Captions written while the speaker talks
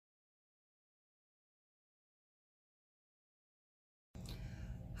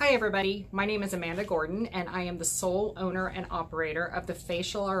Hi everybody, my name is Amanda Gordon and I am the sole owner and operator of the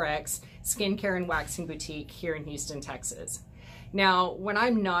Facial RX Skincare and Waxing Boutique here in Houston, Texas. Now, when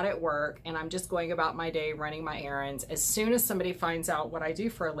I'm not at work and I'm just going about my day running my errands, as soon as somebody finds out what I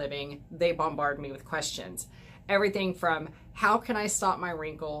do for a living, they bombard me with questions. Everything from how can I stop my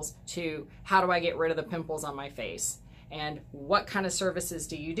wrinkles to how do I get rid of the pimples on my face and what kind of services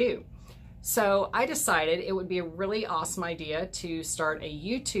do you do? So I decided it would be a really awesome idea to start a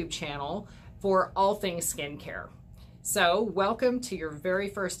YouTube channel for all things skincare. So welcome to your very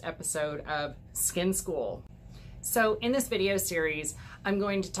first episode of Skin School. So in this video series, I'm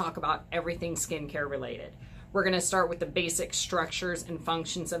going to talk about everything skincare related. We're going to start with the basic structures and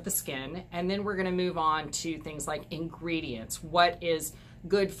functions of the skin, and then we're going to move on to things like ingredients. What is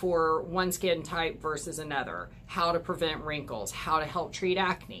good for one skin type versus another, how to prevent wrinkles, how to help treat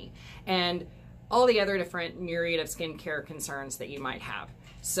acne, and all the other different myriad of skincare concerns that you might have.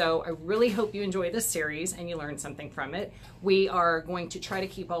 So I really hope you enjoy this series and you learn something from it. We are going to try to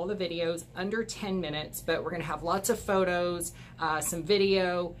keep all the videos under 10 minutes, but we're going to have lots of photos, some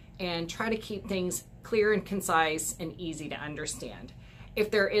video, and try to keep things clear and concise and easy to understand. If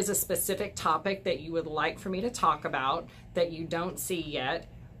there is a specific topic that you would like for me to talk about that you don't see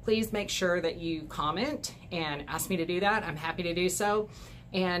yet, please make sure that you comment and ask me to do that. I'm happy to do so.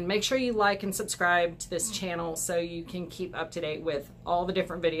 And make sure you like and subscribe to this channel so you can keep up to date with all the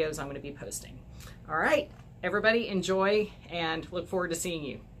different videos I'm going to be posting. All right, everybody enjoy and look forward to seeing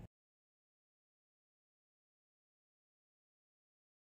you.